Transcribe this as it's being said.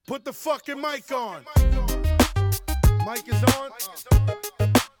Put the fucking mic on. Mic is on.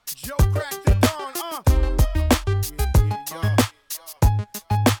 Joe cracked the dawn.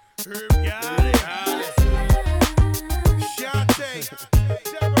 Herb got it. Shante.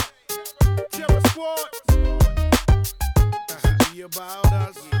 Terror Squad. Be about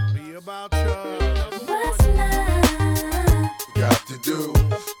us. Be about you. What's love? Got to do it.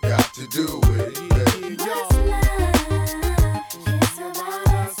 What's love? It's about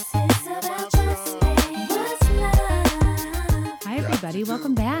us. It's about just me. What's love? Hi, everybody.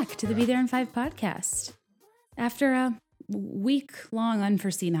 Welcome back to the Be There in 5 podcast. After a week-long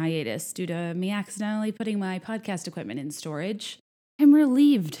unforeseen hiatus due to me accidentally putting my podcast equipment in storage, I'm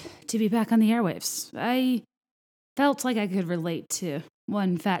relieved to be back on the airwaves. I felt like I could relate to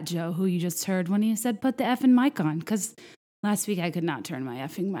one Fat Joe who you just heard when he said, put the effing mic on, because last week I could not turn my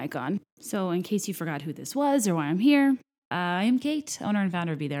effing mic on. So in case you forgot who this was or why I'm here, I am Kate, owner and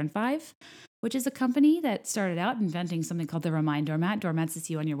founder of Be There in 5, which is a company that started out inventing something called the Remind Doormat. Doormats to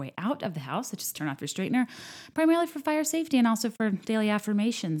see you on your way out of the house, such as turn off your straightener, primarily for fire safety and also for daily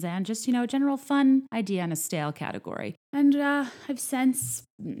affirmations and just, a general fun idea in a stale category. And I've since,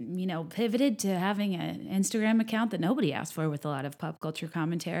 pivoted to having an Instagram account that nobody asked for with a lot of pop culture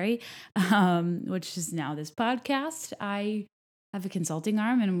commentary, which is now this podcast. I have a consulting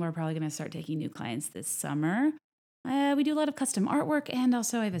arm and we're probably going to start taking new clients this summer. We do a lot of custom artwork, and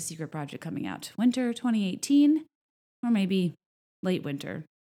also I have a secret project coming out winter 2018, or maybe late winter.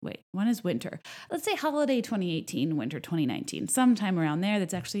 Wait, when is winter? Let's say holiday 2018, winter 2019, sometime around there.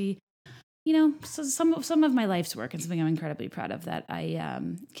 That's actually, so some of my life's work and something I'm incredibly proud of that I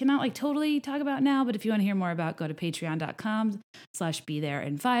cannot totally talk about now. But if you want to hear more about, go to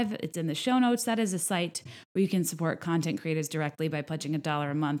patreon.com/BeThereIn5. It's in the show notes. That is a site where you can support content creators directly by pledging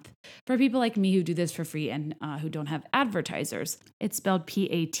 $1 a month for people like me who do this for free and who don't have advertisers. It's spelled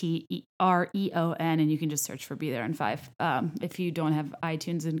Patreon, and you can just search for Be There in 5. If you don't have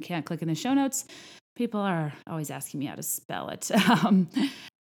iTunes and can't click in the show notes, people are always asking me how to spell it.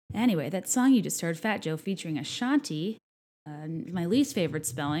 Anyway, that song you just heard, Fat Joe featuring Ashanti, my least favorite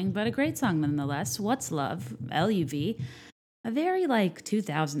spelling, but a great song nonetheless. What's Love, L-U-V, a very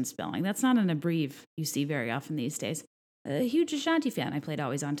 2000 spelling. That's not an abbrev you see very often these days. A huge Ashanti fan. I played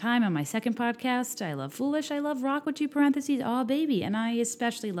Always on Time on my second podcast. I love Foolish. I love Rock with 2 parentheses, Aw Baby. And I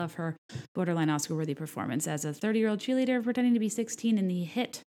especially love her borderline Oscar-worthy performance as a 30-year-old cheerleader pretending to be 16 in the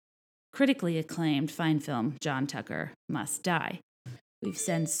hit, critically acclaimed fine film, John Tucker Must Die. We've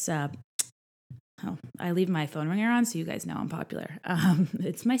since, I leave my phone ringer on so you guys know I'm popular.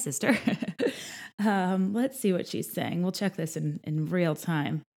 It's my sister. Let's see what she's saying. We'll check this in real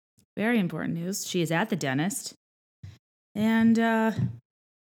time. Very important news. She is at the dentist and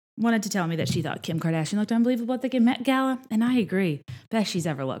wanted to tell me that she thought Kim Kardashian looked unbelievable at the Met Gala. And I agree. Best she's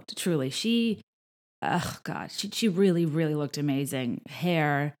ever looked, truly. She really, really looked amazing.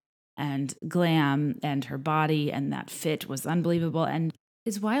 Hair and glam and her body and that fit was unbelievable. And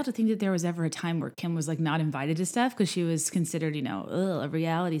it's wild to think that there was ever a time where Kim was not invited to stuff because she was considered, a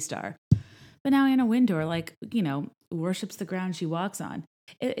reality star. But now Anna Wintour, worships the ground she walks on.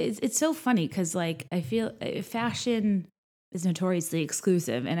 It's so funny because I feel fashion is notoriously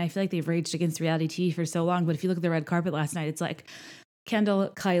exclusive and I feel like they've raged against reality TV for so long. But if you look at the red carpet last night, it's Kendall,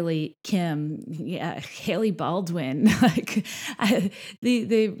 Kylie, Kim, Haley Baldwin,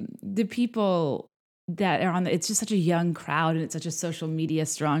 the people that are on it's just such a young crowd and it's such a social media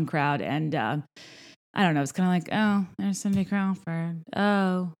strong crowd. And I don't know, it's kind of oh, there's Cindy Crawford.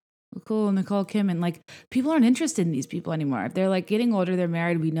 Oh, cool, Nicole Kidman. People aren't interested in these people anymore. They're getting older, they're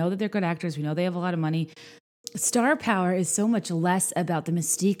married. We know that they're good actors. We know they have a lot of money. Star power is so much less about the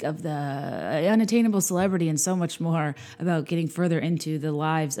mystique of the unattainable celebrity and so much more about getting further into the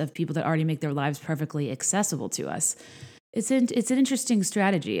lives of people that already make their lives perfectly accessible to us. It's an interesting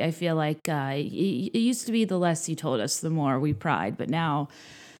strategy. I feel like it used to be the less you told us, the more we pried. But now,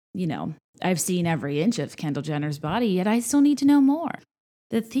 I've seen every inch of Kendall Jenner's body, yet I still need to know more.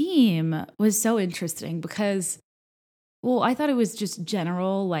 The theme was so interesting because I thought it was just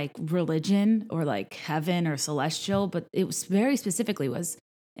general, religion or heaven or celestial, but it was very specifically was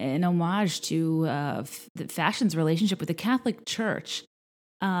an homage to the fashion's relationship with the Catholic Church.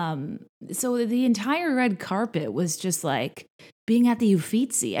 So the entire red carpet was just being at the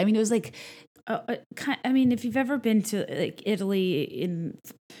Uffizi. I mean, it was if you've ever been to Italy in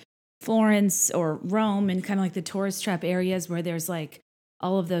Florence or Rome and kind of the tourist trap areas where there's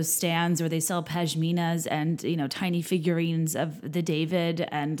all of those stands where they sell pashminas and, tiny figurines of the David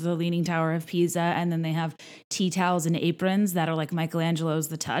and the Leaning Tower of Pisa. And then they have tea towels and aprons that are Michelangelo's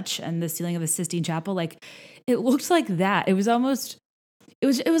The Touch and the ceiling of the Sistine Chapel. It looked like that. It was almost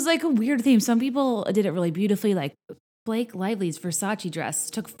it was like a weird theme. Some people did it really beautifully, like Blake Lively's Versace dress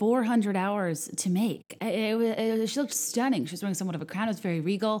took 400 hours to make. She looked stunning. She was wearing somewhat of a crown. It was very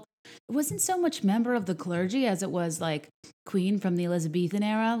regal. It wasn't so much member of the clergy as it was like queen from the Elizabethan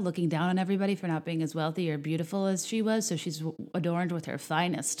era, looking down on everybody for not being as wealthy or beautiful as she was. So she's adorned with her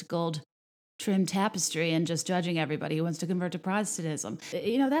finest gold trimmed tapestry and just judging everybody who wants to convert to Protestantism.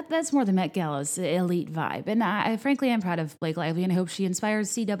 That's more the Met Gala's elite vibe. And I frankly am proud of Blake Lively, and I hope she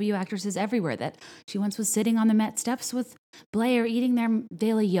inspires CW actresses everywhere that she once was sitting on the Met steps with Blair eating their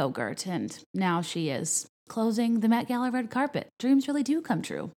daily yogurt, and now she is closing the Met Gala red carpet. Dreams really do come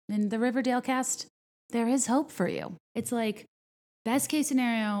true. In the Riverdale cast, there is hope for you. It's like best case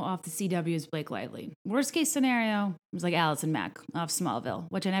scenario off the CW is Blake Lively. Worst case scenario was like Allison Mack off Smallville,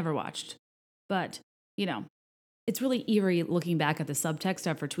 which I never watched. But, it's really eerie looking back at the subtext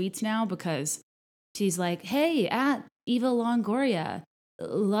of her tweets now, because she's like, hey, at Eva Longoria,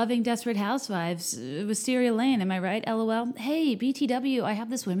 loving Desperate Housewives, Wisteria Lane, am I right? LOL. Hey, BTW, I have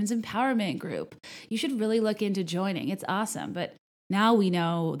this women's empowerment group. You should really look into joining. It's awesome. But now we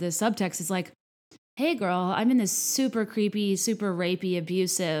know the subtext is like, hey, girl, I'm in this super creepy, super rapey,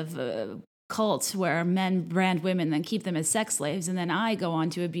 abusive cult where men brand women, then keep them as sex slaves, and then I go on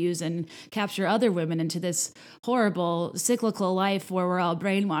to abuse and capture other women into this horrible cyclical life where we're all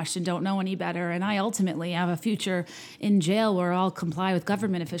brainwashed and don't know any better, and I ultimately have a future in jail where I'll comply with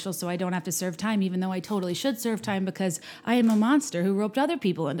government officials so I don't have to serve time, even though I totally should serve time because I am a monster who roped other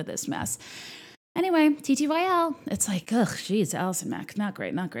people into this mess. Anyway, TTYL. It's like, ugh, geez, Allison Mack. Not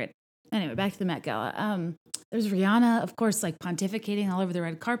great. Anyway, back to the Met Gala. There's Rihanna, of course, like pontificating all over the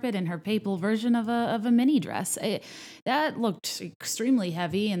red carpet in her papal version of a mini dress. That looked extremely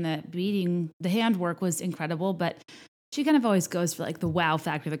heavy, and the handwork was incredible, but she kind of always goes for like the wow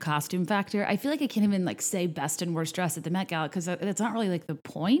factor, the costume factor. I feel like I can't even like say best and worst dress at the Met Gala because that's not really like the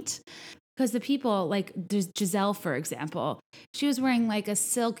point. Because the people, like there's Giselle, for example, she was wearing like a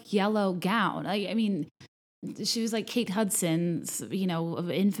silk yellow gown. I mean, she was like Kate Hudson's,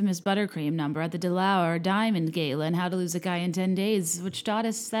 infamous buttercream number at the DeLauer Diamond Gala and How to Lose a Guy in 10 Days, which taught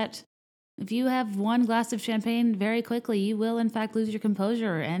us that if you have one glass of champagne very quickly, you will in fact lose your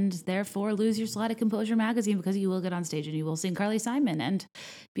composure and therefore lose your slot at Composure magazine, because you will get on stage and you will sing Carly Simon and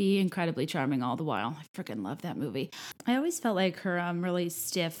be incredibly charming all the while. I freaking love that movie. I always felt like her really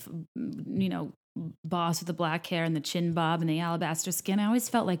stiff, boss with the black hair and the chin bob and the alabaster skin. I always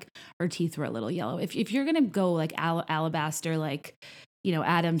felt like her teeth were a little yellow. If you're gonna go like alabaster, like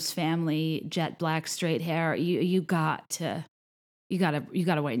Addams Family, jet black straight hair, you gotta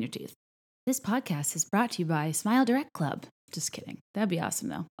whiten your teeth. This podcast is brought to you by Smile Direct Club. Just kidding. That'd be awesome,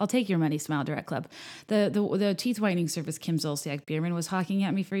 though. I'll take your money, Smile Direct Club. The teeth whitening service Kim Zolciak Bierman was hawking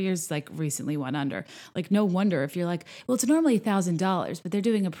at me for years, like recently went under. Like, no wonder if you're like, well, it's normally $1,000, but they're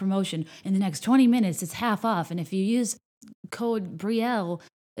doing a promotion. In the next 20 minutes, it's half off. And if you use code Brielle,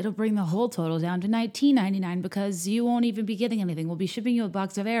 it'll bring the whole total down to $19.99 because you won't even be getting anything. We'll be shipping you a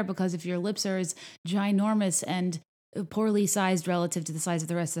box of air because if your lips are as ginormous and poorly sized relative to the size of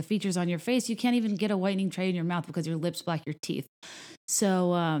the rest of the features on your face, you can't even get a whitening tray in your mouth because your lips block your teeth.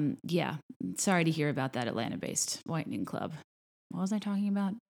 So, yeah, sorry to hear about that Atlanta-based whitening club. What was I talking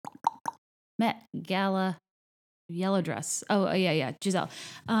about? Met Gala, yellow dress. Oh, yeah, Giselle.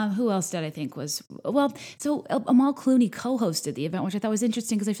 Who else did I think was, so Amal Clooney co-hosted the event, which I thought was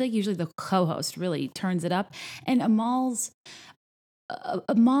interesting because I feel like usually the co-host really turns it up. And Amal's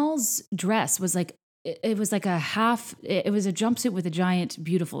dress was like, it was like it was a jumpsuit with a giant,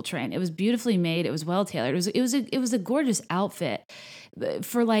 beautiful train. It was beautifully made. It was well tailored. It was a gorgeous outfit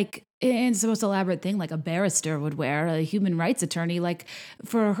for like, and it's the most elaborate thing like a barrister would wear, a human rights attorney. Like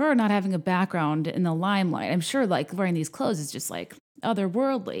for her not having a background in the limelight, I'm sure like wearing these clothes is just like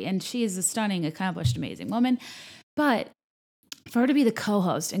otherworldly. And she is a stunning, accomplished, amazing woman. But for her to be the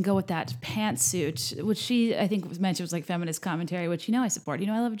co-host and go with that pantsuit, which she, I think, mentioned was like feminist commentary, which, I support.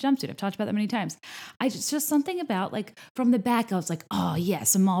 I love a jumpsuit. I've talked about that many times. Just something about, like, from the back, I was like, oh,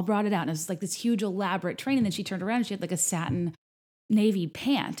 yes, Amal brought it out. And it was like this huge, elaborate train. And then she turned around and she had like a satin navy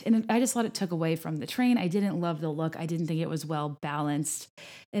pant. And I just thought it took away from the train. I didn't love the look. I didn't think it was well balanced.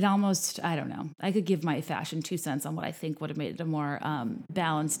 It almost, I don't know. I could give my fashion 2 cents on what I think would have made it a more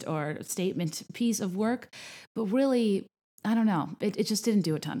balanced or statement piece of work. But really, I don't know. It just didn't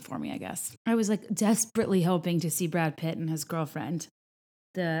do a ton for me, I guess. I was like desperately hoping to see Brad Pitt and his girlfriend,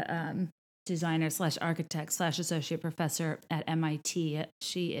 the designer / architect / associate professor at MIT.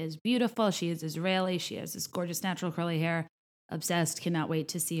 She is beautiful. She is Israeli. She has this gorgeous natural curly hair. Obsessed. Cannot wait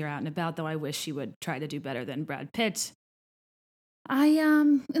to see her out and about, though I wish she would try to do better than Brad Pitt.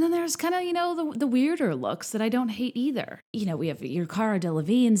 And then there's kind of, the weirder looks that I don't hate either. We have your Cara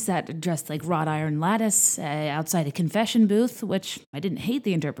Delevingne's that dressed like wrought iron lattice outside a confession booth, which I didn't hate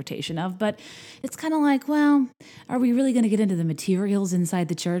the interpretation of, but it's kind of like, well, are we really going to get into the materials inside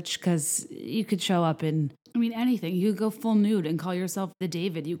the church? Because you could show up in, anything. You could go full nude and call yourself the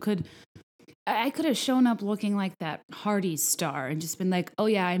David. I could have shown up looking like that Hardy's star and just been like, oh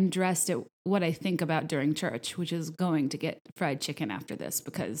yeah, I'm dressed at what I think about during church, which is going to get fried chicken after this,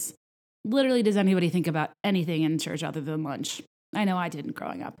 because literally does anybody think about anything in church other than lunch? I know I didn't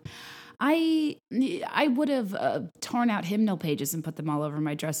growing up. I would have torn out hymnal pages and put them all over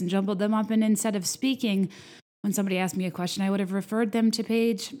my dress and jumbled them up, and instead of speaking, when somebody asked me a question, I would have referred them to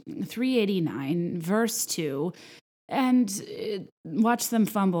page 389, verse 2, and watch them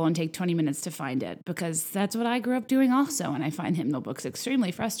fumble and take 20 minutes to find it, because that's what I grew up doing also, and I find hymnal books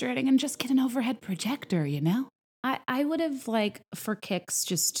extremely frustrating, and just get an overhead projector, I would have, for kicks,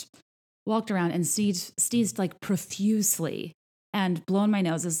 just walked around and sneezed profusely and blown my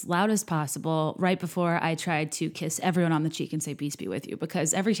nose as loud as possible right before I tried to kiss everyone on the cheek and say, peace be with you,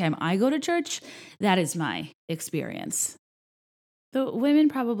 because every time I go to church, that is my experience. The women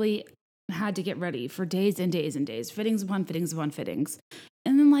probably had to get ready for days and days and days, fittings upon fittings upon fittings.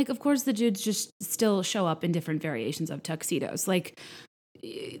 And then, of course, the dudes just still show up in different variations of tuxedos. Truly,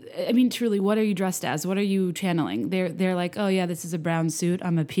 what are you dressed as? What are you channeling? They're like, oh yeah, this is a brown suit.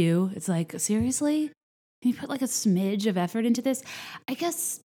 I'm a pew. It's like, seriously? Can you put a smidge of effort into this? I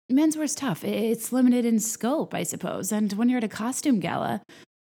guess menswear's tough. It's limited in scope, I suppose. And when you're at a costume gala,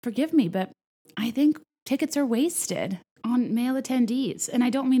 forgive me, but I think tickets are wasted on male attendees. And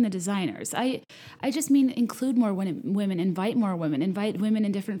I don't mean the designers. I just mean include more women, invite more women, invite women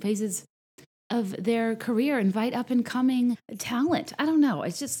in different phases of their career, invite up and coming talent. I don't know.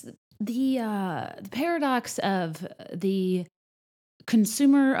 It's just the paradox of the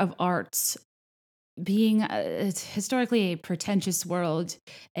consumer of arts being historically a pretentious world,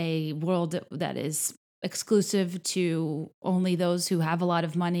 a world that is exclusive to only those who have a lot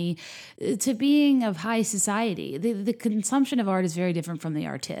of money, to being of high society. The consumption of art is very different from the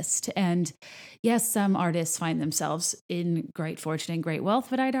artist. And yes, some artists find themselves in great fortune and great wealth,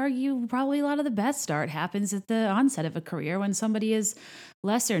 but I'd argue probably a lot of the best art happens at the onset of a career when somebody is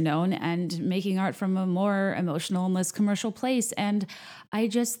lesser known and making art from a more emotional and less commercial place. And I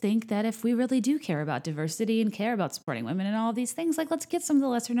just think that if we really do care about diversity and care about supporting women and all of these things, let's get some of the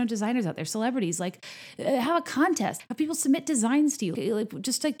lesser known designers out there, celebrities, have a contest, have people submit designs to you,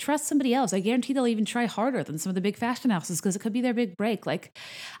 just trust somebody else. I guarantee they'll even try harder than some of the big fashion houses because it could be their big break.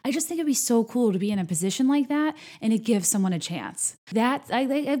 I just think it'd be so cool to be in a position like that and it gives someone a chance. I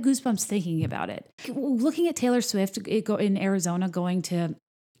have goosebumps thinking about it. Looking at Taylor Swift in Arizona going to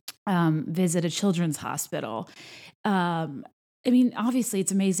visit a children's hospital. Obviously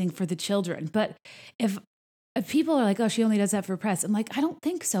it's amazing for the children, but if people are like, oh, she only does that for press, I'm like, I don't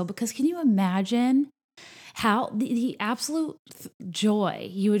think so, because can you imagine how the absolute joy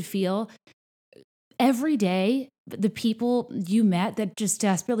you would feel every day, the people you met that just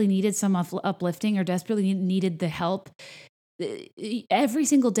desperately needed some uplifting or desperately needed the help, every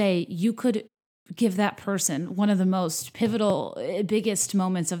single day you could give that person one of the most pivotal, biggest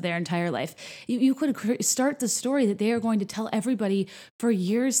moments of their entire life. You could start the story that they are going to tell everybody for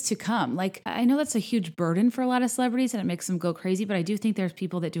years to come. I know that's a huge burden for a lot of celebrities and it makes them go crazy, but I do think there's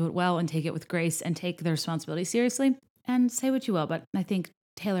people that do it well and take it with grace and take their responsibility seriously. And say what you will, but I think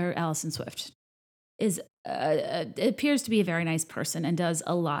Taylor Allison Swift appears to be a very nice person and does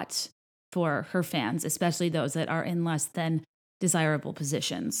a lot for her fans, especially those that are in less than desirable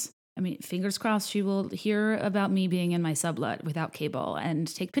positions. Fingers crossed she will hear about me being in my sublet without cable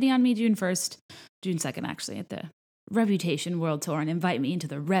and take pity on me June 2nd, actually, at the Reputation World Tour and invite me into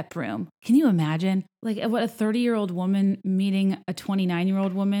the rep room. Can you imagine? What a 30-year-old woman meeting a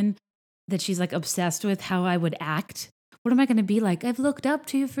 29-year-old woman that she's obsessed with how I would act. What am I going to be like? I've looked up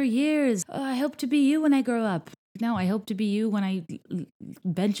to you for years. Oh, I hope to be you when I grow up. No, I hope to be you when I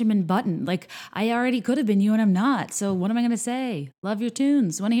Benjamin Button. I already could have been you and I'm not. So what am I going to say? Love your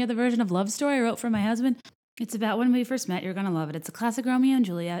tunes. Want to hear the version of Love Story I wrote for my husband? It's about when we first met. You're going to love it. It's a classic Romeo and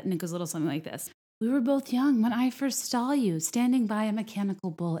Juliet, and it goes a little something like this. We were both young when I first saw you, standing by a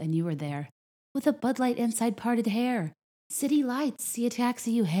mechanical bull, and you were there, with a Bud Light inside parted hair. City lights, see a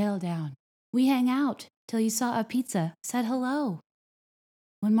taxi, you hail down. We hang out till you saw a pizza, said hello.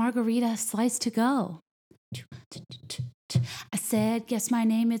 When margarita sliced to go. I said, guess my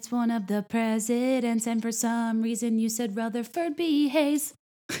name, it's one of the presidents, and for some reason you said Rutherford B. Hayes.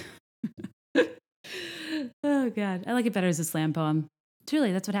 Oh, God. I like it better as a slam poem.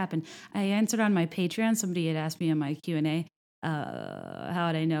 Truly, that's what happened. I answered on my Patreon. Somebody had asked me on my Q&A, How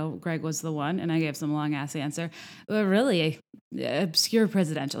would I know Greg was the one? And I gave some long ass answer. But really, obscure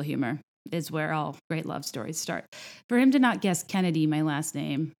presidential humor is where all great love stories start. For him to not guess Kennedy, my last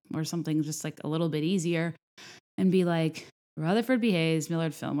name, or something just like a little bit easier, and be like Rutherford B. Hayes,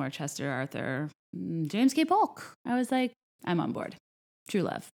 Millard Fillmore, Chester Arthur, James K. Polk. I was like, I'm on board. True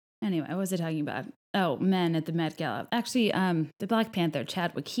love. Anyway, what was I talking about? Oh, men at the Met Gala. Actually, the Black Panther,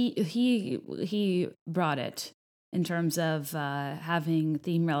 Chadwick, he brought it in terms of having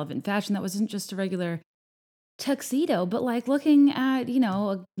theme relevant fashion that wasn't just a regular tuxedo, but like looking at,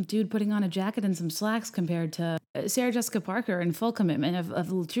 a dude putting on a jacket and some slacks compared to Sarah Jessica Parker in full commitment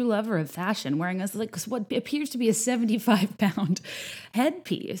of a true lover of fashion, wearing what appears to be a 75-pound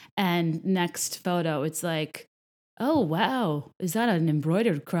headpiece. And next photo, it's like, oh, wow, is that an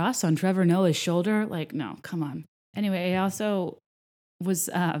embroidered cross on Trevor Noah's shoulder? Like, no, come on. Anyway, I also was,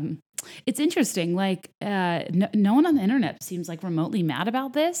 it's interesting, like, no one on the internet seems like remotely mad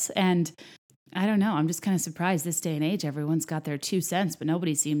about this. And I don't know, I'm just kind of surprised this day and age, everyone's got their 2 cents, but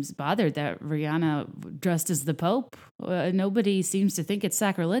nobody seems bothered that Rihanna dressed as the Pope. Nobody seems to think it's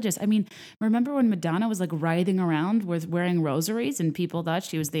sacrilegious. I mean, remember when Madonna was like writhing around with wearing rosaries and people thought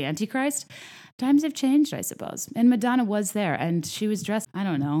she was the Antichrist? Times have changed, I suppose. And Madonna was there and she was dressed, I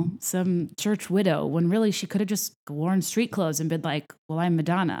don't know, some church widow, when really she could have just worn street clothes and been like, well, I'm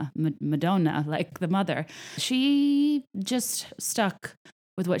Madonna, Madonna, like the mother. She just stuck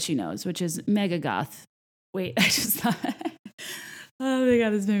with what she knows, which is mega goth. Wait, I just thought, oh my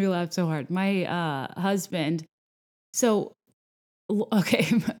God, this made me laugh so hard. My husband, so,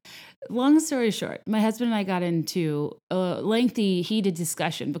 okay, long story short, my husband and I got into a lengthy, heated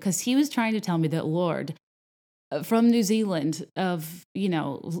discussion because he was trying to tell me that Lorde from New Zealand of,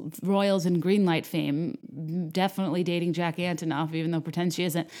 royals and Greenlight fame, definitely dating Jack Antonoff, even though pretends she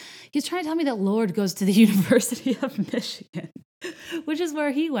isn't. He's trying to tell me that Lorde goes to the University of Michigan, which is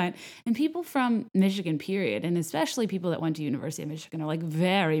where he went. And people from Michigan, period, and especially people that went to University of Michigan are like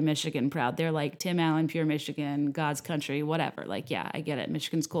very Michigan proud. They're like Tim Allen, pure Michigan, God's country, whatever. Like, yeah, I get it.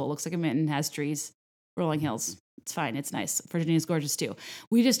 Michigan's cool. Looks like a mitten, has trees, rolling hills. It's fine. It's nice. Virginia's gorgeous too.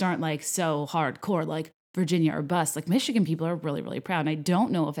 We just aren't like so hardcore, like Virginia or bust. Like Michigan people are really, really proud. And I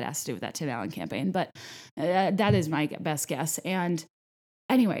don't know if it has to do with that Tim Allen campaign, but that is my best guess. And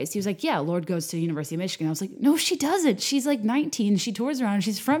anyways, he was like, yeah, Lorde goes to the University of Michigan. I was like, no, she doesn't. She's like 19. She tours around.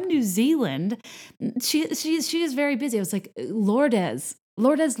 She's from New Zealand. She is very busy. I was like, Lourdes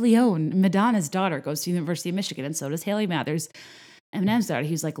Leon, Madonna's daughter, goes to the University of Michigan. And so does Haley Mathers, Eminem's daughter.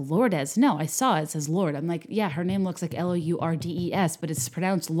 He was like, Lourdes. No, I saw it. It says Lorde. I'm like, yeah, her name looks like Lourdes, but it's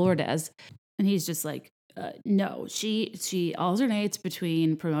pronounced Lourdes. And he's just like, no, she alternates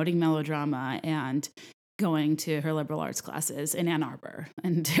between promoting melodrama and going to her liberal arts classes in Ann Arbor.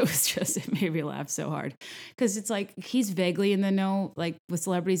 And it made me laugh so hard because it's like, he's vaguely in the know, like with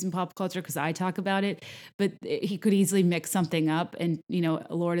celebrities and pop culture, because I talk about it, but he could easily mix something up. And,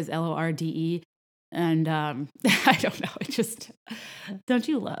 Lorde is Lorde. And I don't know. It just, don't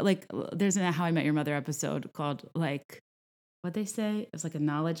you love, like, there's a How I Met Your Mother episode called like, what'd they say? It was like a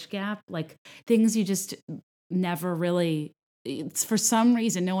knowledge gap, like things you just never really, it's for some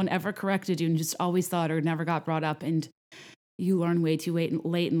reason, no one ever corrected you and just always thought or never got brought up. And you learn way too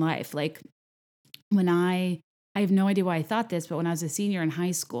late in life. Like when I have no idea why I thought this, but when I was a senior in high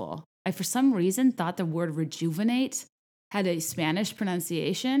school, I, for some reason, thought the word rejuvenate had a Spanish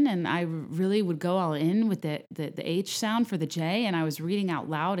pronunciation. And I really would go all in with the H sound for the J. And I was reading out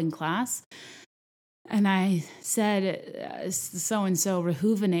loud in class. And I said, so-and-so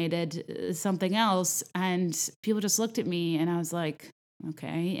rejuvenated something else. And people just looked at me and I was like,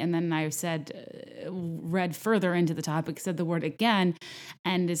 okay. And then I read further into the topic, said the word again.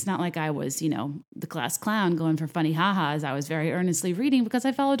 And it's not like I was, the class clown going for funny ha-has. I was very earnestly reading because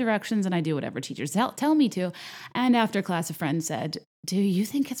I follow directions and I do whatever teachers tell me to. And after class, a friend said, do you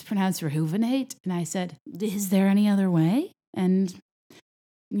think it's pronounced rejuvenate? And I said, is there any other way? And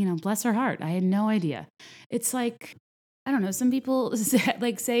bless her heart, I had no idea. It's like, I don't know, some people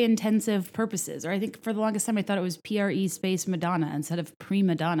say intensive purposes, or I think for the longest time I thought it was PRE space Madonna instead of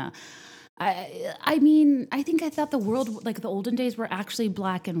pre-Madonna. I mean, I think I thought the world, like the olden days, were actually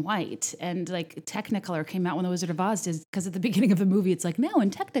black and white, and like Technicolor came out when The Wizard of Oz did, because at the beginning of the movie it's like, no,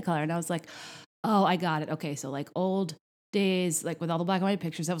 in Technicolor, and I was like, oh, I got it. Okay, so like old days, like with all the black and white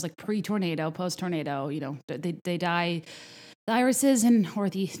pictures, that was like pre-tornado, post-tornado, they dye the irises in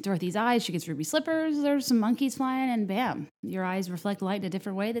Dorothy's eyes. She gets ruby slippers. There's some monkeys flying, and bam, your eyes reflect light in a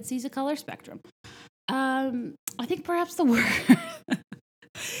different way that sees a color spectrum. I think perhaps the word,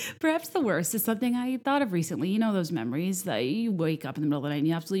 Perhaps the worst is something I thought of recently. You know those memories that you wake up in the middle of the night and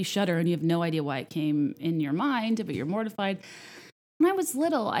you absolutely shudder and you have no idea why it came in your mind, but you're mortified. When I was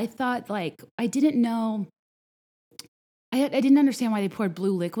little, I thought like I didn't know. I didn't understand why they poured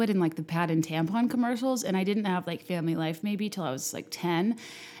blue liquid in like the pad and tampon commercials, and I didn't have like family life maybe till I was like 10.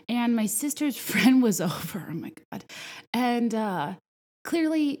 And my sister's friend was over. Oh my God. And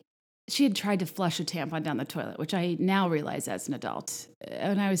clearly she had tried to flush a tampon down the toilet, which I now realize as an adult.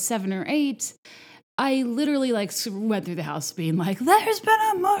 When I was 7 or 8, I literally like went through the house being like, there's been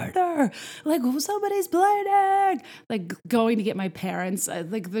a murder. Like, oh, somebody's bleeding. Like going to get my parents.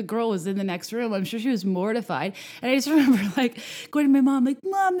 Like the girl was in the next room. I'm sure she was mortified. And I just remember like going to my mom, like,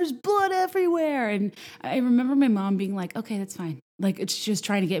 Mom, there's blood everywhere. And I remember my mom being like, okay, that's fine. Like, it's just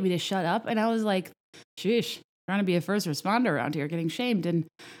trying to get me to shut up. And I was like, sheesh, trying to be a first responder around here, getting shamed. And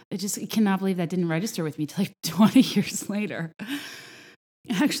I just cannot believe that didn't register with me till like 20 years later.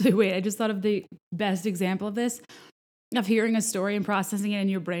 Actually, wait, I just thought of the best example of this, of hearing a story and processing it in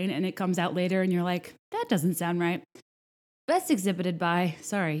your brain, and it comes out later and you're like, that doesn't sound right. Best exhibited by,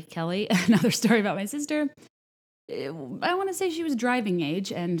 sorry, Kelly, another story about my sister. I want to say she was driving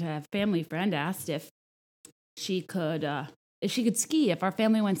age, and a family friend asked if she could ski, if our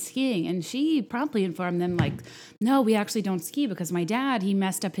family went skiing, and she promptly informed them, like, no, we actually don't ski because my dad, he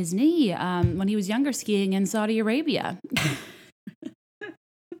messed up his knee when he was younger skiing in Saudi Arabia.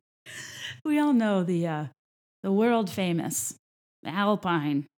 We all know the world famous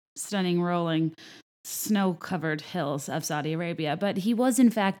alpine, stunning, rolling, snow-covered hills of Saudi Arabia, but he was in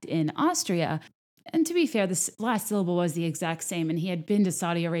fact in Austria. And to be fair, the last syllable was the exact same, and he had been to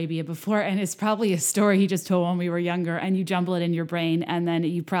Saudi Arabia before, and it's probably a story he just told when we were younger, and you jumble it in your brain, and then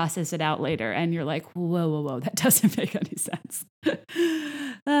you process it out later, and you're like, whoa, that doesn't make any sense.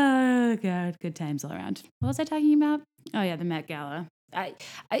 Oh, God, good times all around. What was I talking about? Oh, yeah, the Met Gala. I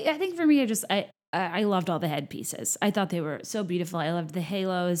think for me, I loved all the headpieces. I thought they were so beautiful. I loved the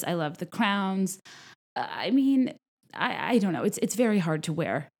halos. I loved the crowns. I mean, I don't know. It's very hard to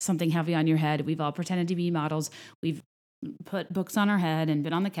wear something heavy on your head. We've all pretended to be models. We've put books on our head and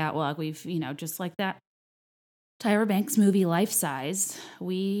been on the catwalk. We've, just like that Tyra Banks movie, Life Size.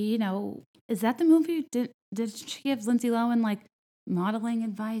 We, is that the movie? Did she give Lindsay Lohan like modeling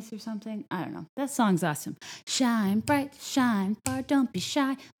advice or something? I don't know. That song's awesome. Shine bright, shine far, don't be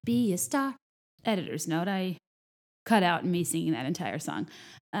shy, be a star. Editor's note, I cut out me singing that entire song.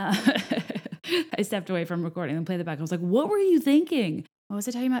 I stepped away from recording and played the back. I was like, what were you thinking? What was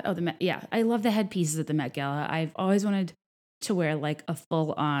I talking about? Oh, the Met. Yeah, I love the headpieces at the Met Gala. I've always wanted to wear like a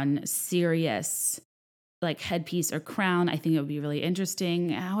full-on serious like headpiece or crown. I think it would be really interesting.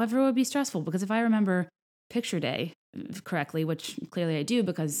 However, it would be stressful because if I remember Picture Day correctly, which clearly I do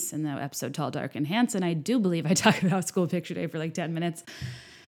because in the episode Tall, Dark, and Handsome, I do believe I talk about school picture day for like 10 minutes.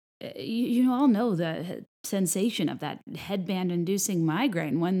 You all know the sensation of that headband-inducing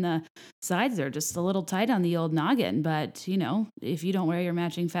migraine when the sides are just a little tight on the old noggin. But, if you don't wear your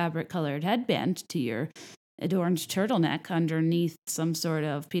matching fabric-colored headband to your adorned turtleneck underneath some sort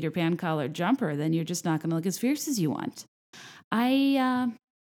of Peter Pan collared jumper, then you're just not going to look as fierce as you want. I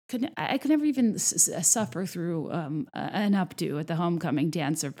could never even suffer through an updo at the homecoming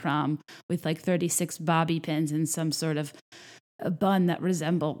dance or prom with like 36 bobby pins and some sort of a bun that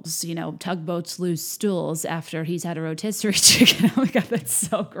resembles, tugboats lose stools after he's had a rotisserie chicken. Oh my God, that's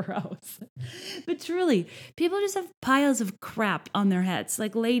so gross. But truly, people just have piles of crap on their heads.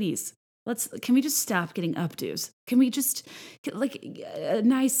 Like, ladies, can we just stop getting updos? Can we just get like a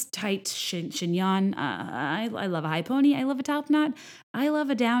nice tight chignon? I love a high pony. I love a top knot. I love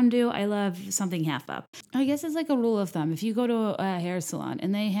a downdo. I love something half up. I guess it's like a rule of thumb. If you go to a hair salon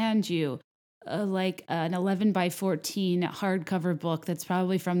and they hand you like an 11 by 14 hardcover book that's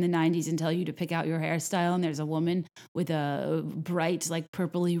probably from the 90s and tell you to pick out your hairstyle, and there's a woman with a bright like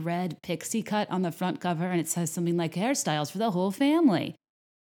purpley red pixie cut on the front cover and it says something like hairstyles for the whole family.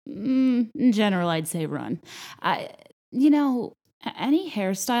 In general, I'd say run. Any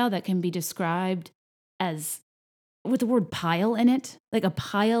hairstyle that can be described as with the word pile in it, like a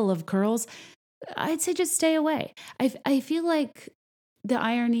pile of curls, I'd say just stay away. I feel like the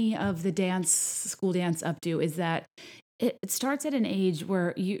irony of the school dance updo is that it starts at an age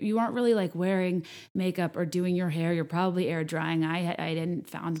where you aren't really like wearing makeup or doing your hair. You're probably air drying. I hadn't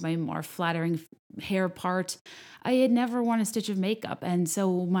found my more flattering hair part. I had never worn a stitch of makeup. And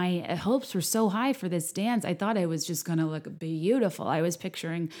so my hopes were so high for this dance. I thought I was just going to look beautiful. I was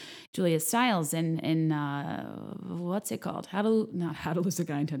picturing Julia Stiles in what's it called? How to Lose a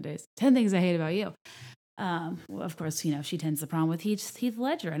Guy in 10 Days. 10 Things I Hate About You. Well, of course, she tends the prom with Heath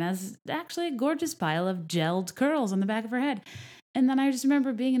Ledger and has actually a gorgeous pile of gelled curls on the back of her head. And then I just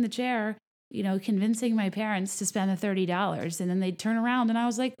remember being in the chair, convincing my parents to spend the $30. And then they'd turn around and I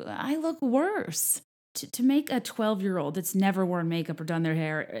was like, I look worse. To make a 12-year-old that's never worn makeup or done their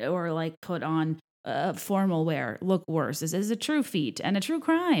hair or like put on formal wear look worse is a true feat and a true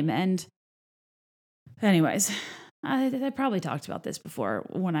crime. And anyways, I probably talked about this before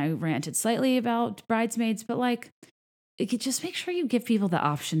when I ranted slightly about bridesmaids, but like, it could just make sure you give people the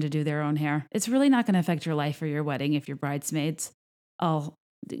option to do their own hair. It's really not going to affect your life or your wedding if your bridesmaids all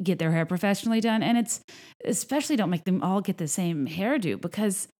get their hair professionally done. And it's especially don't make them all get the same hairdo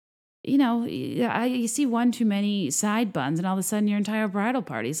because, you see one too many side buns and all of a sudden your entire bridal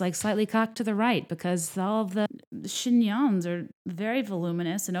party's like slightly cocked to the right because all of the chignons are very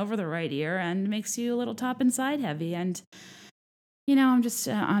voluminous and over the right ear and makes you a little top and side heavy. And, I'm just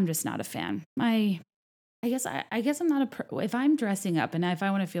not a fan. I guess I'm not if I'm dressing up and if I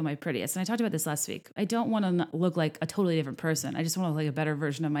want to feel my prettiest, and I talked about this last week, I don't want to look like a totally different person. I just want to look like a better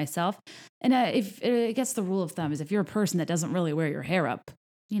version of myself. And if I guess the rule of thumb is if you're a person that doesn't really wear your hair up,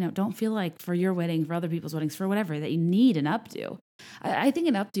 don't feel like for your wedding, for other people's weddings, for whatever, that you need an updo. I think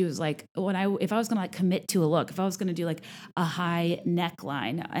an updo is like if I was going to like commit to a look, if I was going to do like a high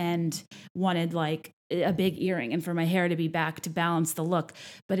neckline and wanted like a big earring and for my hair to be back to balance the look.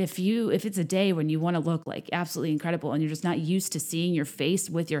 But if it's a day when you want to look like absolutely incredible and you're just not used to seeing your face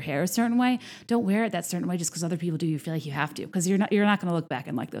with your hair a certain way, don't wear it that certain way just because other people do. You feel like you have to because you're not going to look back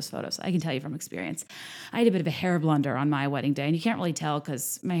and like those photos. I can tell you from experience. I had a bit of a hair blunder on my wedding day and you can't really tell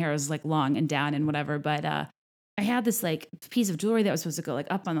because my hair was like long and down and whatever. But I had this like piece of jewelry that was supposed to go like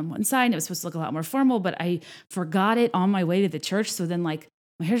up on one side and it was supposed to look a lot more formal, but I forgot it on my way to the church. So then like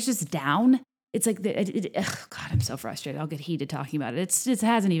my hair's just down. It's like, God, I'm so frustrated. I'll get heated talking about it. It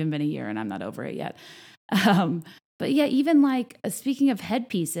hasn't even been a year and I'm not over it yet. But yeah, even like speaking of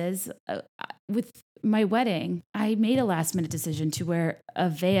headpieces, with my wedding, I made a last minute decision to wear a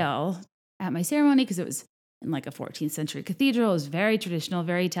veil at my ceremony because it was in like a 14th century cathedral. It was very traditional,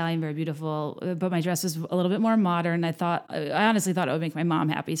 very Italian, very beautiful. But my dress was a little bit more modern. I honestly thought it would make my mom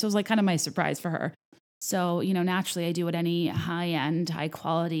happy. So it was like kind of my surprise for her. So, naturally I do what any high-end,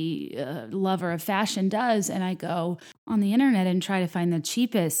 high-quality lover of fashion does. And I go on the internet and try to find the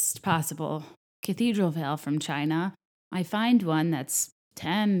cheapest possible cathedral veil from China. I find one that's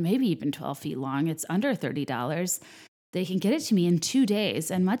 10, maybe even 12 feet long. It's under $30. They can get it to me in 2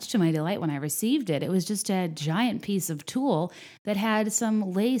 days. And much to my delight when I received it, it was just a giant piece of tulle that had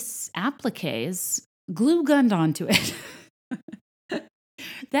some lace appliques glue gunned onto it.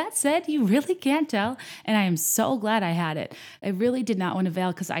 That said, you really can't tell. And I am so glad I had it. I really did not want to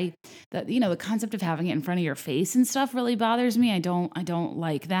veil because the concept of having it in front of your face and stuff really bothers me. I don't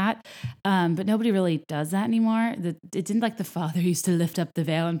like that. But nobody really does that anymore. It didn't like the father used to lift up the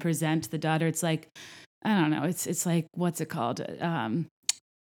veil and present the daughter. It's like, I don't know. It's like, what's it called?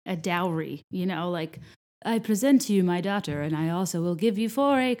 A dowry, like, I present to you my daughter, and I also will give you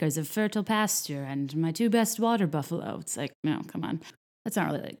 4 acres of fertile pasture and my 2 best water buffalo. It's like, no, come on. That's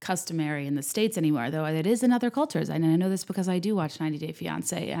not really like customary in the States anymore, though it is in other cultures. And I know this because I do watch 90 Day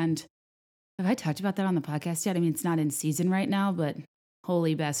Fiancé. And have I talked about that on the podcast yet? I mean, it's not in season right now, but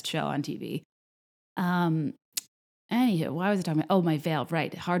holy best show on TV. Anywho, why was I talking about? Oh, my veil,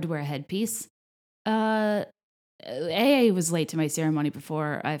 right. Hard to wear a headpiece. I was late to my ceremony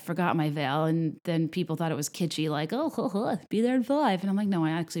before I forgot my veil. And then people thought it was kitschy, like, oh, be there in 5. And I'm like, no, I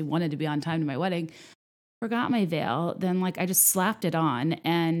actually wanted to be on time to my wedding. Forgot my veil, then like I just slapped it on,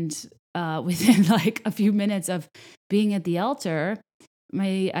 and within like a few minutes of being at the altar,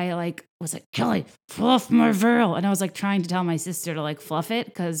 I was like, Kelly, fluff my veil. And I was like trying to tell my sister to like fluff it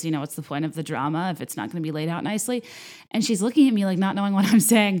because, what's the point of the drama if it's not going to be laid out nicely? And she's looking at me like not knowing what I'm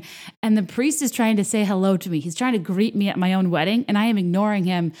saying. And the priest is trying to say hello to me. He's trying to greet me at my own wedding. And I am ignoring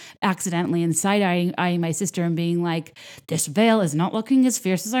him accidentally and side-eyeing my sister and being like, this veil is not looking as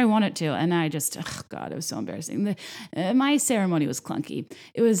fierce as I want it to. And I just, oh God, it was so embarrassing. My ceremony was clunky.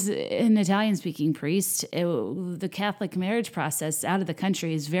 It was an Italian-speaking priest. The Catholic marriage process out of the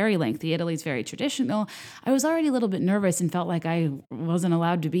country is very lengthy. Italy's very traditional. I was already a little bit nervous and felt like I wasn't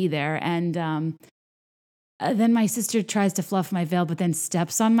allowed to be there. And then my sister tries to fluff my veil, but then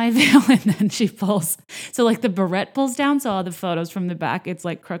steps on my veil and then she pulls. So like the barrette pulls down. So all the photos from the back, it's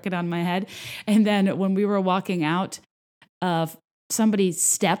like crooked on my head. And then when we were walking out, somebody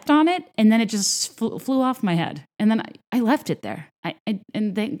stepped on it and then it just flew off my head. And then I left it there.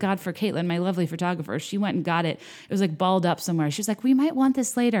 And thank God for Caitlin, my lovely photographer. She went and got it. It was like balled up somewhere. She was like, we might want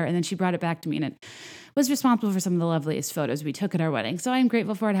this later. And then she brought it back to me and it was responsible for some of the loveliest photos we took at our wedding. So I'm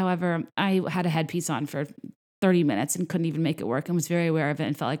grateful for it. However, I had a headpiece on for 30 minutes and couldn't even make it work and was very aware of it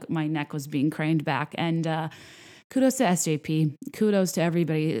and felt like my neck was being craned back. And kudos to SJP. Kudos to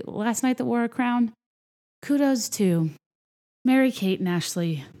everybody last night that wore a crown. Kudos to Mary-Kate and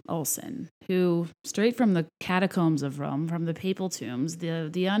Ashley Olsen, who straight from the catacombs of Rome, from the papal tombs, the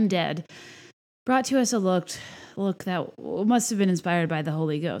undead, brought to us a look that must have been inspired by the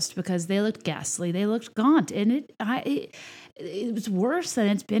Holy Ghost, because they looked ghastly, they looked gaunt, and it was worse than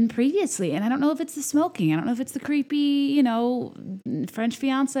it's been previously. And I don't know if it's the smoking, I don't know if it's the creepy, French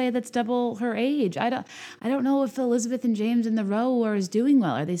fiance that's double her age. I don't know if Elizabeth and James in the Row is doing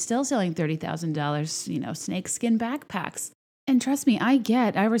well. Are they still selling $30,000, snakeskin backpacks? And trust me,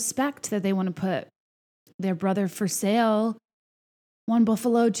 I respect that they want to put their brother for sale, one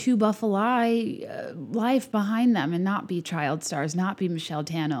Buffalo, two Buffalo life behind them, and not be child stars, not be Michelle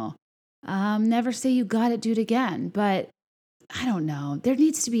Tano. Never say you got it, do it again. But I don't know. There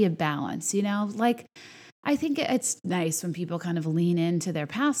needs to be a balance, I think it's nice when people kind of lean into their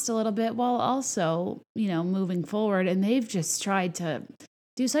past a little bit while also, moving forward. And they've just tried to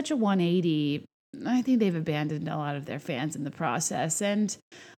do such a 180. I think they've abandoned a lot of their fans in the process. And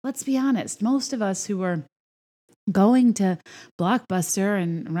let's be honest, most of us who were going to Blockbuster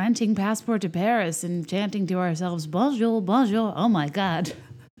and renting Passport to Paris and chanting to ourselves, bonjour, bonjour, oh my God.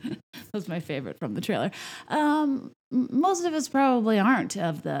 That was my favorite from the trailer. Most of us probably aren't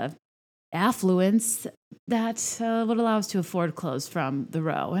of the affluence that would allow us to afford clothes from the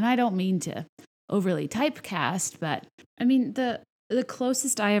Row. And I don't mean to overly typecast, but I mean, the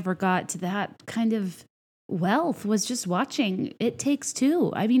closest I ever got to that kind of wealth was just watching It Takes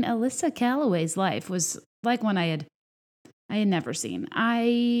Two. I mean, Alyssa Calloway's life was like one I had never seen.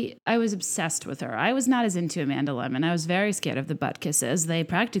 I was obsessed with her. I was not as into Amanda Lemon. I was very scared of the butt kisses. They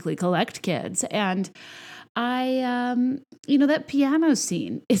practically collect kids. And that piano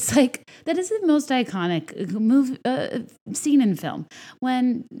scene, it's like, that is the most iconic scene in film.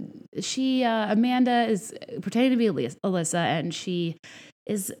 When Amanda is pretending to be Alyssa, and she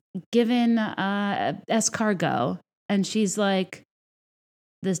is given escargot, and she's like,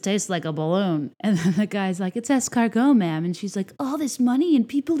 this tastes like a balloon. And then the guy's like, it's escargot, ma'am. And she's like, all this money and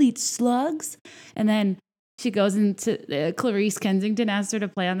people eat slugs? And then she goes into, Clarice Kensington asked her to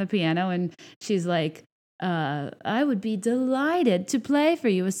play on the piano, and she's like, I would be delighted to play for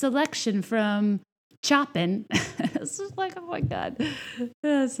you a selection from Chopin. It's just like, oh my God.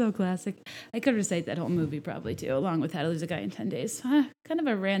 That's so classic. I could recite that whole movie probably too, along with How to Lose a Guy in 10 Days. Kind of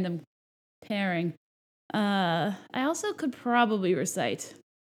a random pairing. I also could probably recite,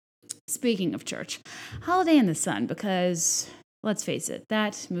 speaking of church, Holiday in the Sun, because let's face it,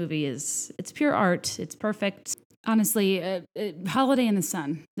 that movie it's pure art. It's perfect. Honestly, Holiday in the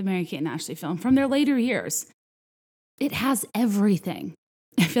Sun, the Mary-Kate and Ashley film from their later years, it has everything.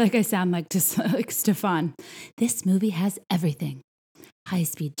 I feel like I sound like Stefan. This movie has everything.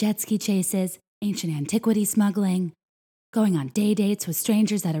 High-speed jet ski chases, ancient antiquity smuggling, going on day dates with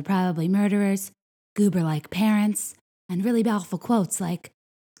strangers that are probably murderers, goober-like parents, and really powerful quotes like,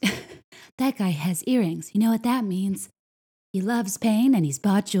 that guy has earrings. You know what that means? He loves pain and he's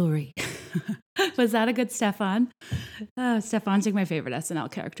bought jewelry. Was that a good Stefan? Stefan's like my favorite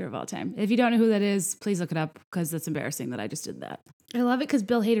SNL character of all time. If you don't know who that is, please look it up, because that's embarrassing that I just did that. I love it because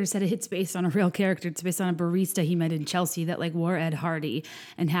Bill Hader said it's based on a real character. It's based on a barista he met in Chelsea that wore Ed Hardy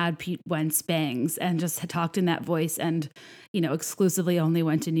and had Pete Wentz bangs and just had talked in that voice, and exclusively only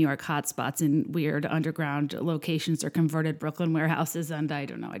went to New York hotspots in weird underground locations or converted Brooklyn warehouses. And I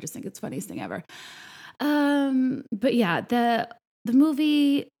don't know, I just think it's the funniest thing ever. But yeah, the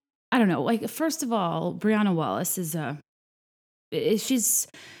movie, I don't know. First of all, Brianna Wallace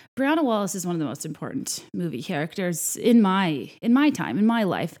Brianna Wallace is one of the most important movie characters in my time, in my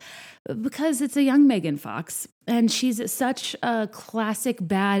life, because it's a young Megan Fox, and she's such a classic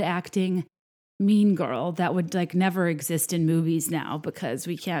bad acting mean girl that would never exist in movies now because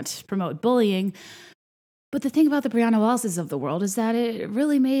we can't promote bullying. But the thing about the Brianna Wallaces of the world is that it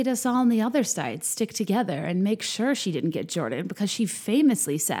really made us all on the other side stick together and make sure she didn't get Jordan, because she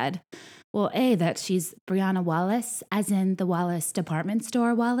famously said, well, that she's Brianna Wallace, as in the Wallace department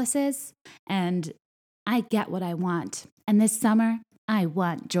store Wallaces, and I get what I want. And this summer, I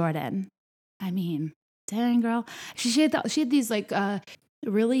want Jordan. I mean, dang, girl. She had these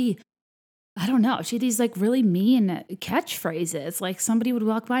really, I don't know. She had these really mean catchphrases. Somebody would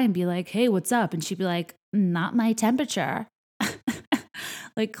walk by and be like, hey, what's up? And she'd be like, not my temperature.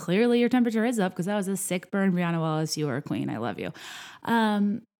 Clearly your temperature is up, because that was a sick burn. Brianna Wallace, you are a queen. I love you.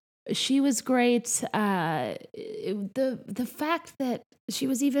 She was great. The fact that she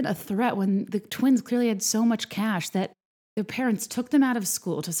was even a threat when the twins clearly had so much cash that their parents took them out of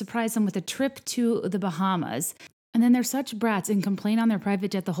school to surprise them with a trip to the Bahamas. And then they're such brats and complain on their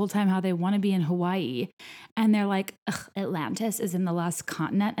private jet the whole time how they want to be in Hawaii. And they're like, ugh, Atlantis is in the lost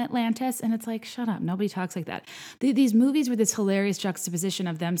continent Atlantis. And it's like, shut up. Nobody talks like that. These movies were this hilarious juxtaposition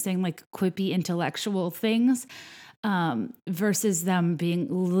of them saying like quippy intellectual things versus them being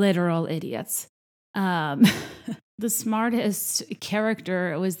literal idiots. The smartest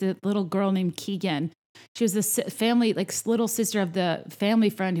character was the little girl named Keegan. She was the family, like little sister of the family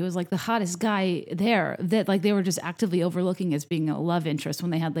friend who was like the hottest guy there that like they were just actively overlooking as being a love interest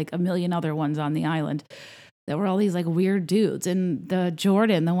when they had like a million other ones on the island that were all these like weird dudes. And the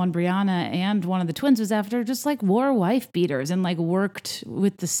Jordan, the one Brianna and one of the twins was after, just like wore wife beaters and like worked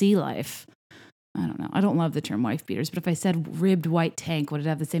with the sea life. I don't know. I don't love the term wife beaters, but if I said ribbed white tank, would it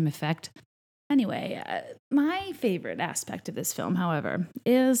have the same effect? Anyway, my favorite aspect of this film, however,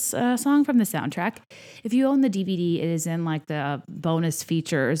 is a song from the soundtrack. If you own the DVD, it is in like the bonus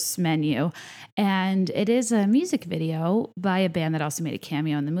features menu. And it is a music video by a band that also made a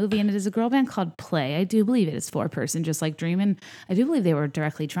cameo in the movie. And it is a girl band called Play. I do believe it is 4-person, just like Dream. And I do believe they were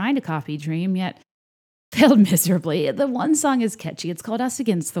directly trying to copy Dream, yet failed miserably. The one song is catchy. It's called Us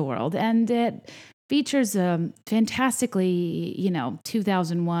Against the World. And it features a fantastically,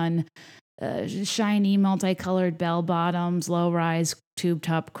 2001 shiny, multicolored bell bottoms, low rise, tube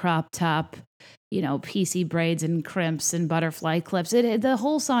top, crop top, PC braids and crimps and butterfly clips. The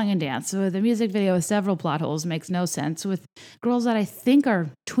whole song and dance. So the music video with several plot holes makes no sense with girls that I think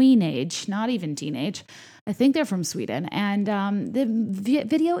are tween age, not even teenage. I think they're from Sweden. And the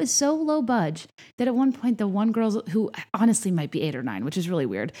video is so low budge that at one point the one girl who honestly might be 8 or 9, which is really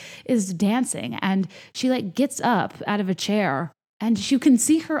weird, is dancing. And she like gets up out of a chair and you can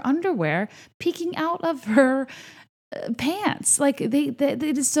see her underwear peeking out of her pants. Like it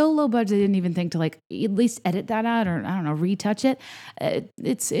is so low budget. They didn't even think to like at least edit that out or I don't know, retouch it.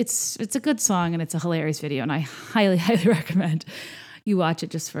 It's a good song and it's a hilarious video. And I highly, highly recommend you watch it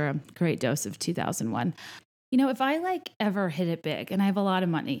just for a great dose of 2001. If I like ever hit it big and I have a lot of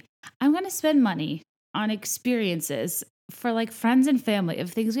money, I'm going to spend money on experiences for like friends and family of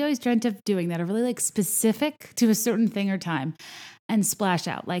things we always dreamt of doing that are really like specific to a certain thing or time and splash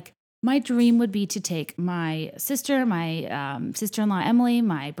out. Like my dream would be to take my sister, my sister-in-law, Emily,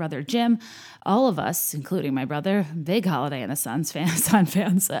 my brother, Jim, all of us, including my brother, big Holiday in the Sun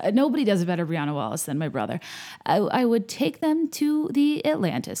fans. Nobody does a better Brianna Wallace than my brother. I would take them to the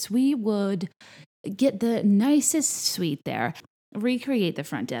Atlantis. We would get the nicest suite there, recreate the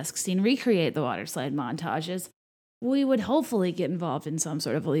front desk scene, recreate the water slide montages. We would hopefully get involved in some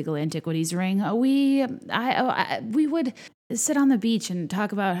sort of illegal antiquities ring. We would sit on the beach and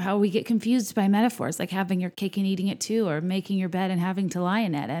talk about how we get confused by metaphors, like having your cake and eating it too, or making your bed and having to lie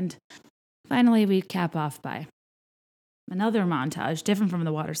in it. And finally, we'd cap off by another montage, different from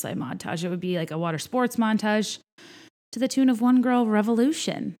the water slide montage. It would be like a water sports montage to the tune of One Girl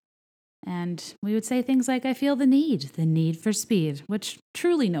Revolution. And we would say things like, I feel the need for speed, which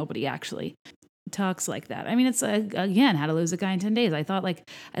truly nobody actually talks like that. I mean, it's again, How to Lose a Guy in 10 Days. I thought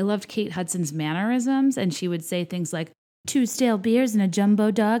I loved Kate Hudson's mannerisms, and she would say things like 2 stale beers and a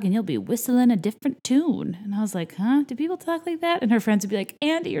jumbo dog and you'll be whistling a different tune. And I was like, huh? Do people talk like that? And her friends would be like,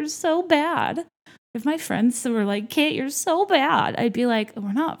 Andy, you're so bad. If my friends were like, Kate, you're so bad, I'd be like,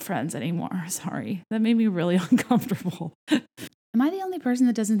 we're not friends anymore. Sorry. That made me really uncomfortable. Am I the only person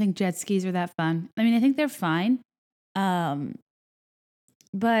that doesn't think jet skis are that fun? I mean, I think they're fine. But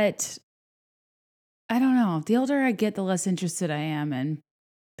I don't know. The older I get, the less interested I am in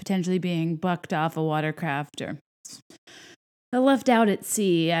potentially being bucked off a watercraft or left out at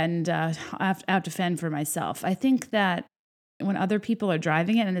sea and have to fend for myself. I think that when other people are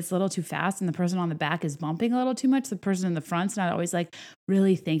driving it and it's a little too fast and the person on the back is bumping a little too much, the person in the front's not always like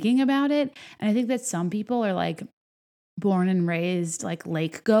really thinking about it. And I think that some people are like born and raised like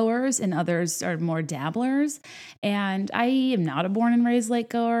lake goers and others are more dabblers. And I am not a born and raised lake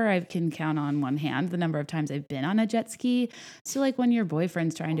goer. I can count on one hand the number of times I've been on a jet ski. So like when your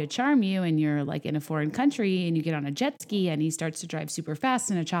boyfriend's trying to charm you and you're like in a foreign country and you get on a jet ski and he starts to drive super fast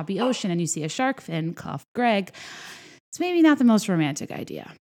in a choppy ocean and you see a shark fin, cough Greg, it's maybe not the most romantic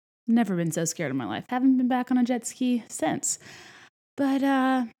idea. Never been so scared in my life. Haven't been back on a jet ski since. But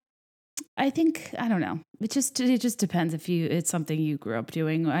I think, I don't know. It just depends if it's something you grew up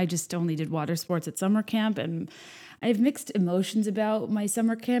doing. I just only did water sports at summer camp, and I have mixed emotions about my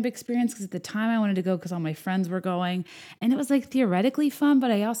summer camp experience because at the time I wanted to go because all my friends were going, and it was like theoretically fun,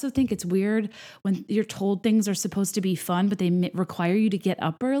 but I also think it's weird when you're told things are supposed to be fun, but they require you to get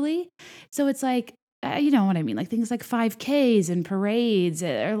up early. So it's like, you know what I mean? Like things like 5Ks and parades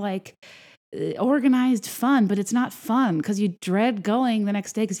or like organized fun, but it's not fun because you dread going the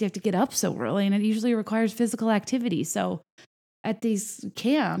next day because you have to get up so early, and it usually requires physical activity. So at these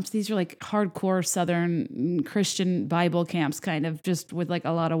camps, these are like hardcore Southern Christian Bible camps, kind of just with like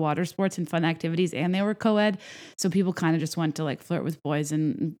a lot of water sports and fun activities, and they were co-ed. So people kind of just went to like flirt with boys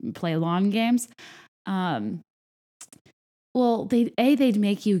and play lawn games. Well, they'd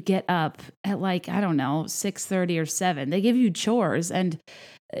make you get up at like, I don't know, 6:30 or 7. They give you chores and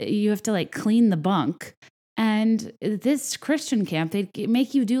you have to like clean the bunk. And this Christian camp, they'd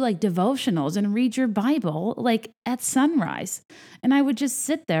make you do like devotionals and read your Bible like at sunrise. And I would just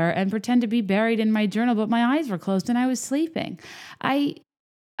sit there and pretend to be buried in my journal, but my eyes were closed and I was sleeping. I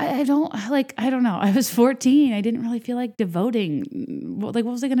don't know. I was 14. I didn't really feel like devoting. Like,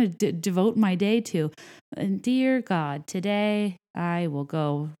 what was I going to devote my day to? And dear God, today I will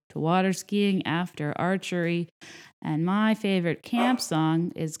go to water skiing after archery. And my favorite camp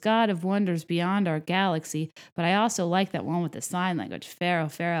song is God of Wonders Beyond Our Galaxy. But I also like that one with the sign language. Pharaoh,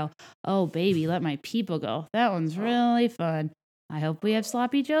 Pharaoh, oh baby, let my people go. That one's really fun. I hope we have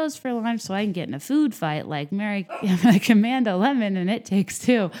sloppy joes for lunch so I can get in a food fight like Amanda Lemon and It Takes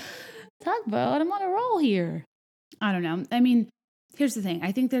Two. Talk about, I'm on a roll here. I don't know. I mean, here's the thing.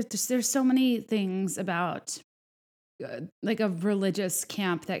 I think there's so many things about like a religious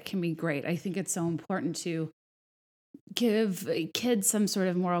camp that can be great. I think it's so important to give kids some sort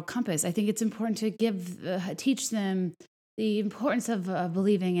of moral compass. I think it's important to teach them the importance of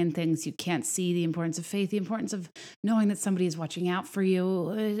believing in things you can't see, the importance of faith, the importance of knowing that somebody is watching out for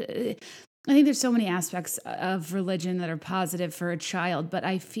you. I think there's so many aspects of religion that are positive for a child, but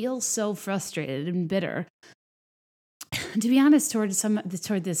I feel so frustrated and bitter, to be honest, toward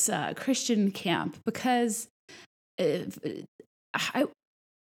this Christian camp, because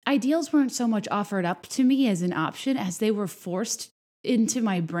ideals weren't so much offered up to me as an option as they were forced into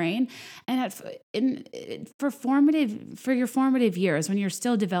my brain. And for your formative years, when you're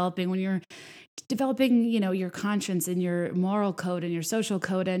still developing, when you're developing, your conscience and your moral code and your social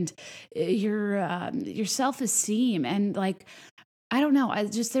code and your self-esteem, and like, I don't know,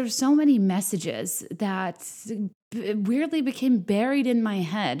 there's so many messages that weirdly became buried in my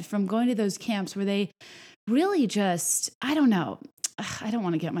head from going to those camps where they really just, I don't know. I don't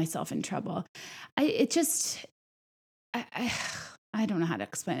want to get myself in trouble. I don't know how to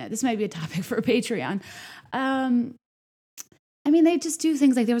explain it. This might be a topic for Patreon. I mean, they just do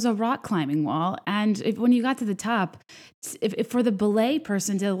things like there was a rock climbing wall. And when you got to the top, if for the belay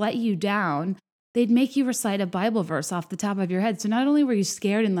person to let you down, they'd make you recite a Bible verse off the top of your head. So not only were you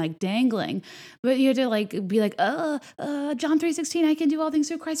scared and like dangling, but you had to like be like, John 3:16, I can do all things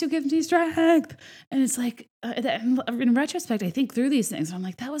through Christ who gives me strength. And it's like, in retrospect, I think through these things, and I'm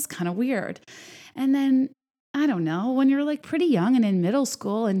like, that was kind of weird. And then, I don't know, when you're like pretty young and in middle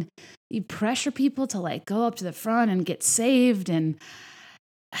school and you pressure people to like go up to the front and get saved, and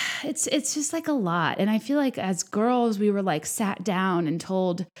it's just like a lot. And I feel like as girls, we were like sat down and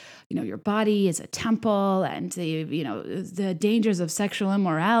told, your body is a temple, and the dangers of sexual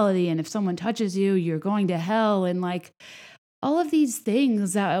immorality. And if someone touches you, you're going to hell. And like all of these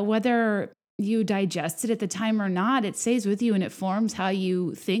things, whether you digest it at the time or not, it stays with you and it forms how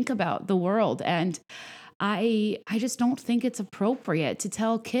you think about the world. And I just don't think it's appropriate to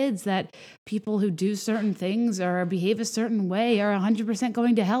tell kids that people who do certain things or behave a certain way are 100%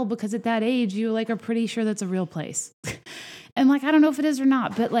 going to hell, because at that age you like are pretty sure that's a real place. And like, I don't know if it is or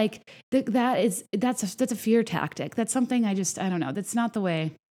not, but like that's a fear tactic. That's something I don't know. That's not the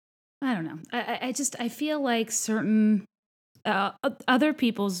way. I don't know. I feel like certain other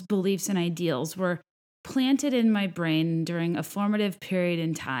people's beliefs and ideals were planted in my brain during a formative period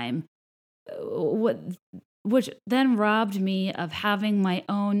in time, which then robbed me of having my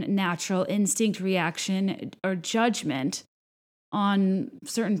own natural instinct reaction or judgment on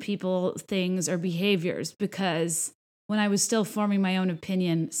certain people, things, or behaviors, because when I was still forming my own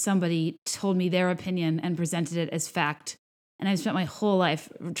opinion, somebody told me their opinion and presented it as fact. And I spent my whole life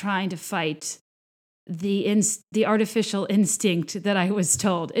trying to fight the artificial instinct that I was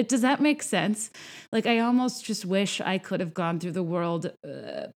told. Does that make sense? Like, I almost just wish I could have gone through the world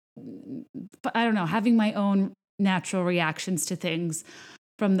I don't know, having my own natural reactions to things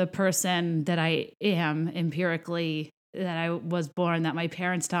from the person that I am empirically, that I was born, that my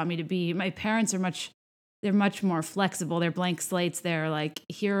parents taught me to be. My parents are they're much more flexible. They're blank slates. They're like,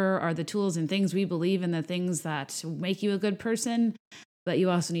 here are the tools and things we believe in, the things that make you a good person, but you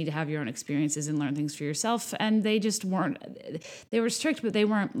also need to have your own experiences and learn things for yourself. And they just they were strict, but they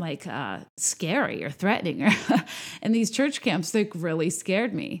weren't like scary or threatening. And these church camps, they really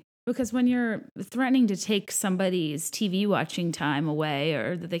scared me. Because when you're threatening to take somebody's TV watching time away,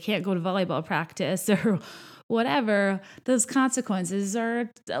 or that they can't go to volleyball practice or whatever, those consequences are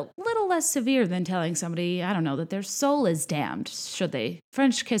a little less severe than telling somebody, I don't know, that their soul is damned should they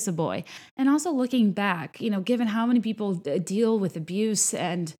French kiss a boy. And also looking back, given how many people deal with abuse,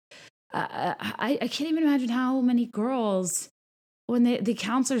 and I can't even imagine how many girls, when the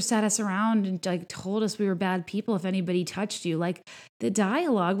counselor sat us around and like told us we were bad people if anybody touched you, like the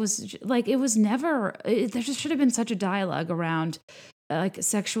dialogue was like, it was never, there just should have been such a dialogue around like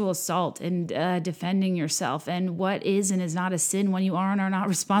sexual assault and defending yourself and what is and is not a sin when you are and are not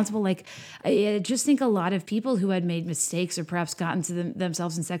responsible. Like, I just think a lot of people who had made mistakes or perhaps gotten to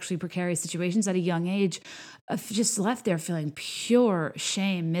themselves in sexually precarious situations at a young age just left there feeling pure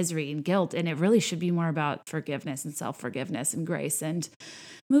shame, misery, and guilt. And it really should be more about forgiveness and self-forgiveness and grace and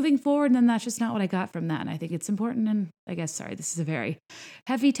moving forward. And then that's just not what I got from that. And I think it's important. And I guess, sorry, this is a very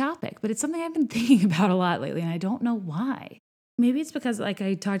heavy topic, but it's something I've been thinking about a lot lately, and I don't know why. Maybe it's because, like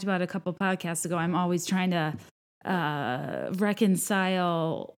I talked about a couple podcasts ago, I'm always trying to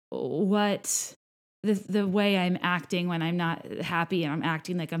reconcile what the way I'm acting when I'm not happy and I'm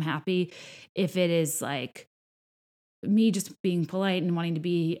acting like I'm happy, if it is like me just being polite and wanting to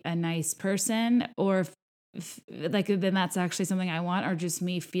be a nice person, or if like then that's actually something I want, or just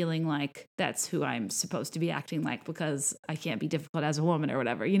me feeling like that's who I'm supposed to be acting like because I can't be difficult as a woman or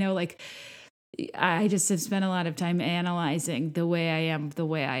whatever, like. I just have spent a lot of time analyzing the way I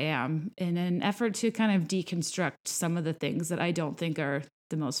am in an effort to kind of deconstruct some of the things that I don't think are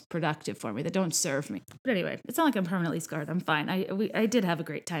the most productive for me, that don't serve me. But anyway, it's not like I'm permanently scarred. I'm fine. I did have a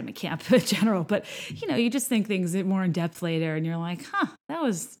great time at camp in general, but you just think things more in depth later and you're like, that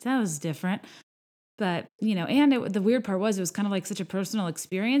was different. But, and the weird part was it was kind of like such a personal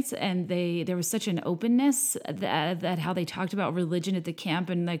experience, and there was such an openness that how they talked about religion at the camp,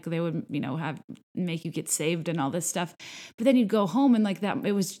 and like they would, make you get saved and all this stuff. But then you'd go home and like that,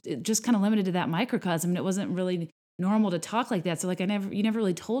 it was just kind of limited to that microcosm, and it wasn't really normal to talk like that. So like you never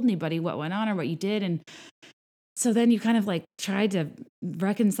really told anybody what went on or what you did. And so then you kind of like tried to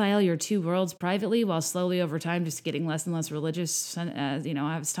reconcile your two worlds privately, while slowly over time just getting less and less religious,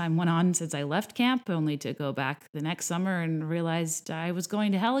 as time went on since I left camp, only to go back the next summer and realized I was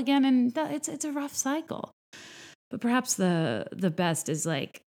going to hell again. And it's a rough cycle. But perhaps the best is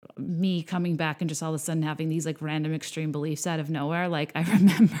like me coming back and just all of a sudden having these like random extreme beliefs out of nowhere. Like I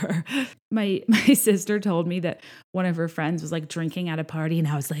remember my sister told me that one of her friends was like drinking at a party, and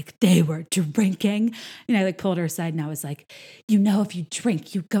I was like, they were drinking. And I like pulled her aside and I was like, if you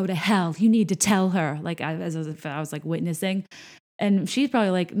drink, you go to hell. You need to tell her. Like I was like witnessing. And she's probably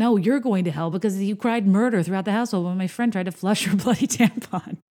like, no, you're going to hell because you cried murder throughout the household when my friend tried to flush her bloody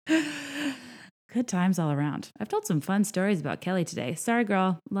tampon. Good times all around. I've told some fun stories about Kelly today. Sorry,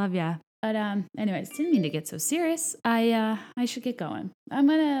 girl. Love ya. But anyways, didn't mean to get so serious. I should get going. I'm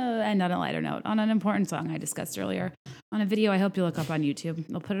going to end on a lighter note on an important song I discussed earlier on a video I hope you look up on YouTube.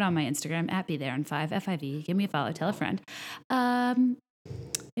 I'll put it on my Instagram, @BeThereIn5, FIV. Give me a follow. Tell a friend. And,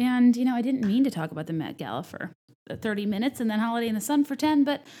 I didn't mean to talk about the Met Gala for 30 minutes and then Holiday in the Sun for 10,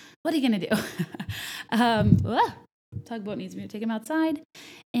 but what are you going to do? Tugboat needs me to take him outside,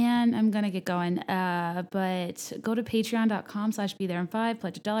 and I'm going to get going. But go to patreon.com/BeThereIn5,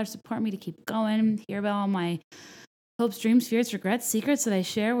 pledge $1, support me to keep going, hear about all my hopes, dreams, fears, regrets, secrets that I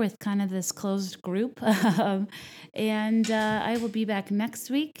share with kind of this closed group. And I will be back next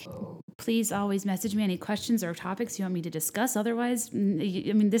week. Please always message me any questions or topics you want me to discuss. Otherwise,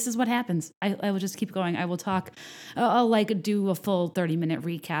 this is what happens. I will just keep going. I will talk. I'll like do a full 30-minute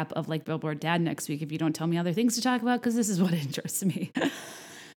recap of like Billboard Dad next week if you don't tell me other things to talk about, because this is what interests me.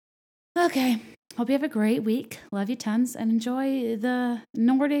 Okay. Hope you have a great week. Love you tons, and enjoy the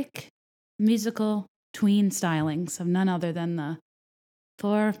Nordic musical tween stylings of none other than the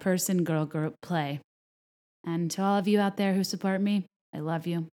 4-person girl group Play. And to all of you out there who support me, I love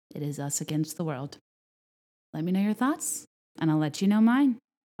you. It is us against the world. Let me know your thoughts, and I'll let you know mine.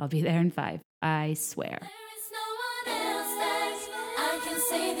 I'll be there in 5. I swear. There is no one else that I can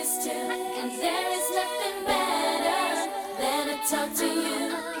say this to, and there is nothing better than to talk to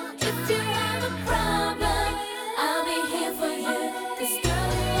you. If you have a problem, I'll be here for you. 'Cause girl,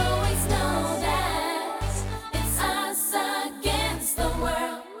 you always know that it's us against the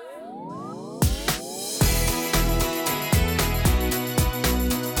world.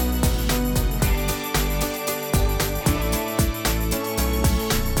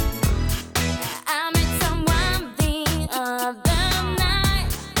 I met someone the other night,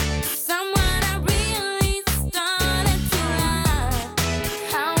 someone I really started to like.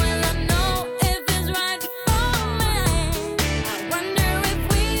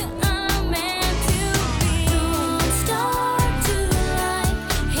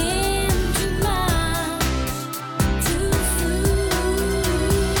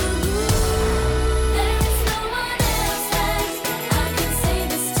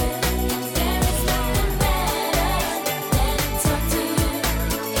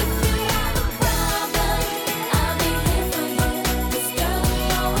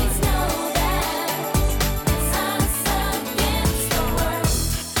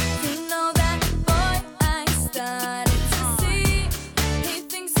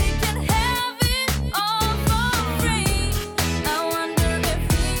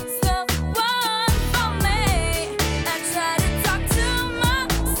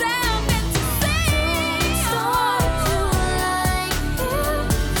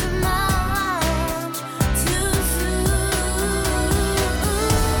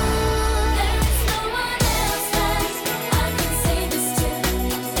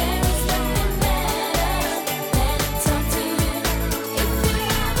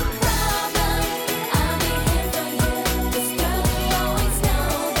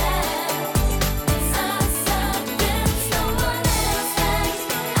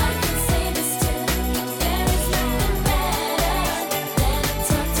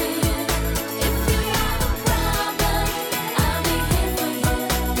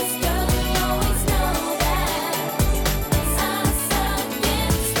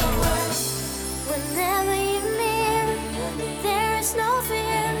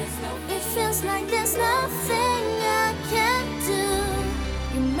 feels like there's nothing